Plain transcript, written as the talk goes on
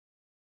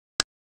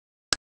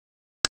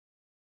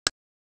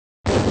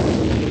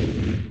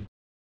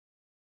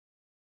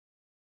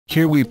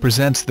Here we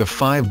present the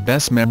 5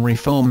 best memory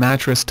foam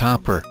mattress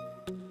topper.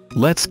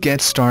 Let's get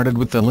started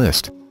with the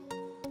list.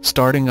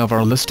 Starting of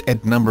our list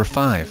at number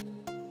 5.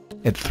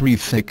 At 3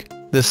 thick,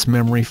 this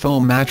memory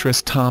foam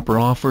mattress topper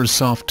offers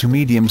soft to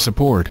medium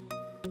support.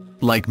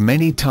 Like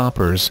many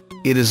toppers,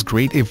 it is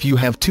great if you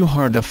have too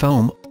hard a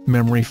foam,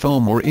 memory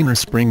foam or inner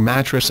spring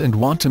mattress and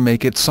want to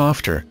make it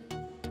softer.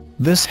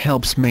 This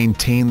helps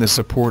maintain the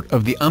support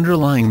of the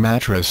underlying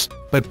mattress,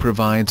 but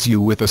provides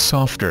you with a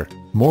softer,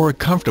 more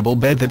comfortable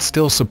bed that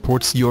still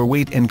supports your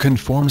weight and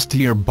conforms to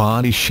your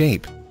body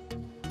shape.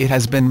 It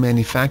has been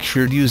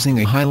manufactured using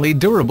a highly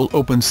durable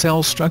open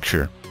cell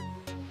structure.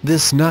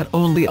 This not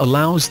only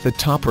allows the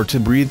topper to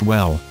breathe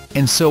well,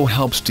 and so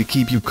helps to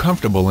keep you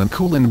comfortable and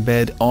cool in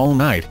bed all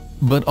night,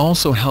 but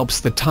also helps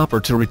the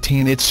topper to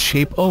retain its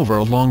shape over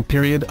a long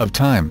period of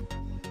time.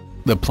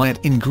 The plant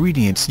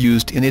ingredients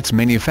used in its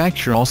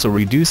manufacture also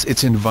reduce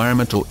its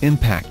environmental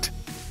impact.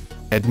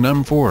 At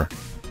number 4.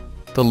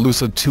 The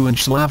LUCID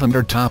 2-inch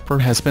lavender topper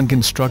has been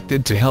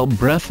constructed to help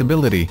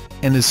breathability,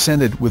 and is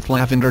scented with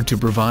lavender to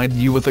provide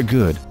you with a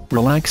good,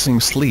 relaxing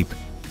sleep.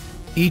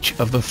 Each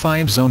of the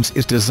 5 zones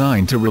is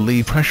designed to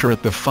relieve pressure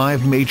at the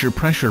 5 major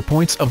pressure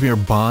points of your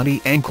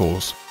body: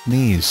 ankles,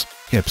 knees,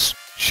 hips,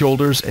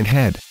 shoulders and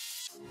head.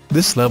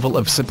 This level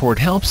of support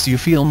helps you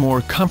feel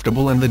more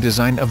comfortable and the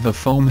design of the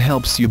foam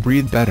helps you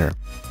breathe better.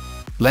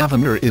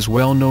 Lavender is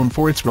well known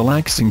for its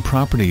relaxing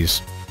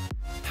properties.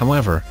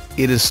 However,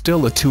 it is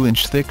still a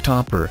 2-inch thick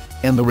topper,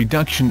 and the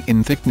reduction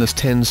in thickness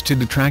tends to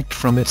detract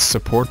from its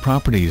support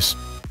properties.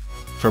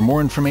 For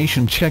more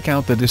information, check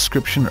out the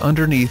description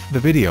underneath the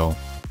video.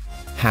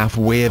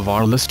 Halfway of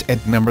our list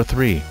at number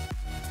 3.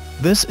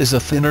 This is a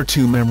thinner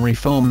 2 memory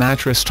foam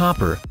mattress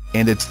topper,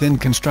 and its thin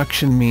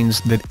construction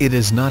means that it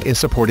is not as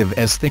supportive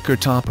as thicker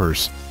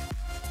toppers.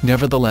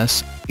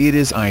 Nevertheless, it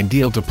is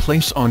ideal to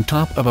place on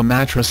top of a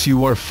mattress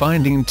you are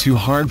finding too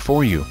hard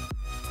for you.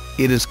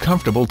 It is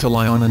comfortable to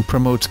lie on and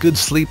promotes good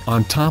sleep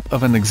on top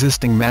of an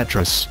existing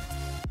mattress.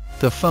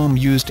 The foam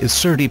used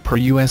is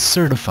US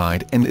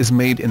certified and is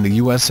made in the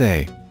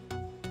USA.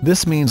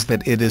 This means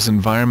that it is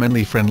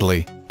environmentally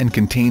friendly, and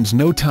contains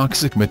no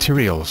toxic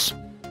materials.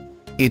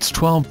 Its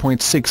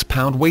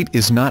 12.6-pound weight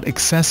is not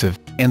excessive,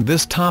 and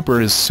this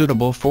topper is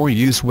suitable for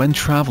use when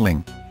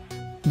traveling.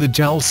 The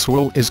gel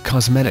swirl is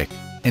cosmetic,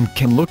 and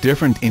can look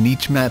different in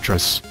each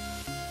mattress.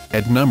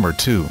 At number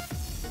 2.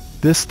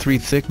 This 3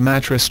 thick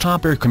mattress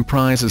topper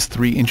comprises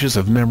 3 inches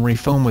of memory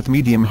foam with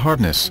medium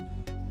hardness.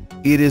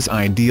 It is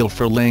ideal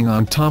for laying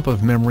on top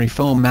of memory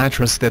foam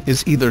mattress that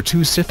is either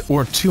too soft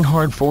or too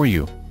hard for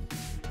you.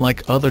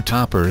 Like other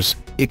toppers,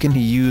 it can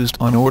be used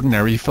on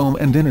ordinary foam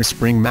and inner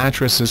spring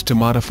mattresses to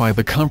modify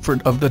the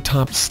comfort of the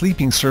top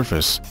sleeping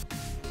surface.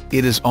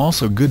 It is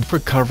also good for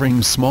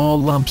covering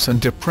small lumps and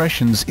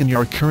depressions in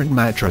your current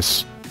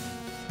mattress.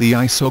 The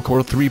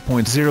iSoCore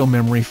 3.0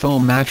 memory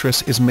foam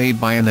mattress is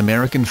made by an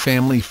American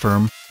family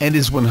firm, and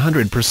is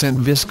 100%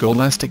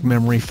 viscoelastic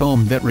memory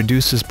foam that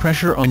reduces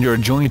pressure on your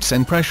joints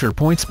and pressure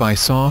points by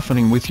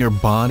softening with your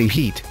body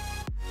heat.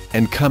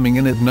 And coming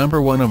in at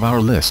number 1 of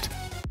our list.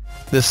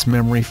 This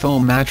memory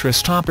foam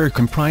mattress topper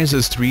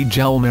comprises 3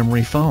 gel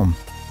memory foam.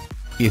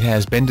 It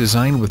has been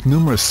designed with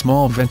numerous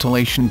small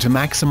ventilation to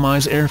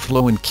maximize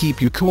airflow and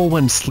keep you cool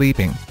when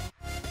sleeping.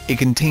 It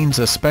contains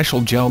a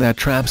special gel that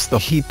traps the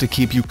heat to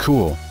keep you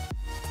cool.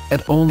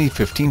 At only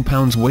 15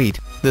 pounds weight,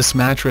 this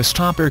mattress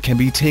topper can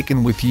be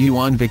taken with you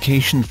on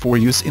vacation for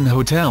use in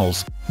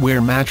hotels, where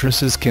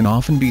mattresses can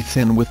often be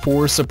thin with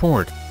poor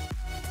support.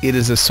 It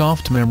is a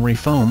soft memory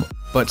foam,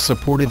 but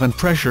supportive and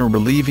pressure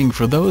relieving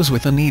for those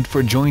with a need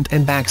for joint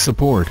and back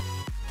support.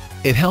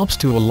 It helps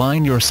to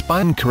align your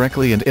spine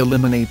correctly and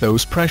eliminate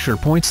those pressure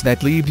points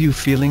that leave you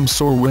feeling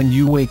sore when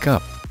you wake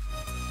up.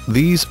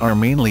 These are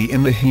mainly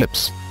in the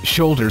hips,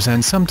 shoulders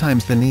and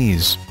sometimes the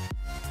knees.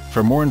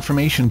 For more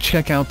information,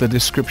 check out the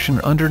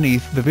description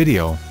underneath the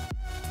video.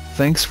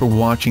 Thanks for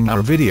watching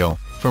our video.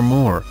 For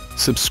more,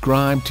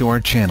 subscribe to our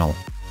channel.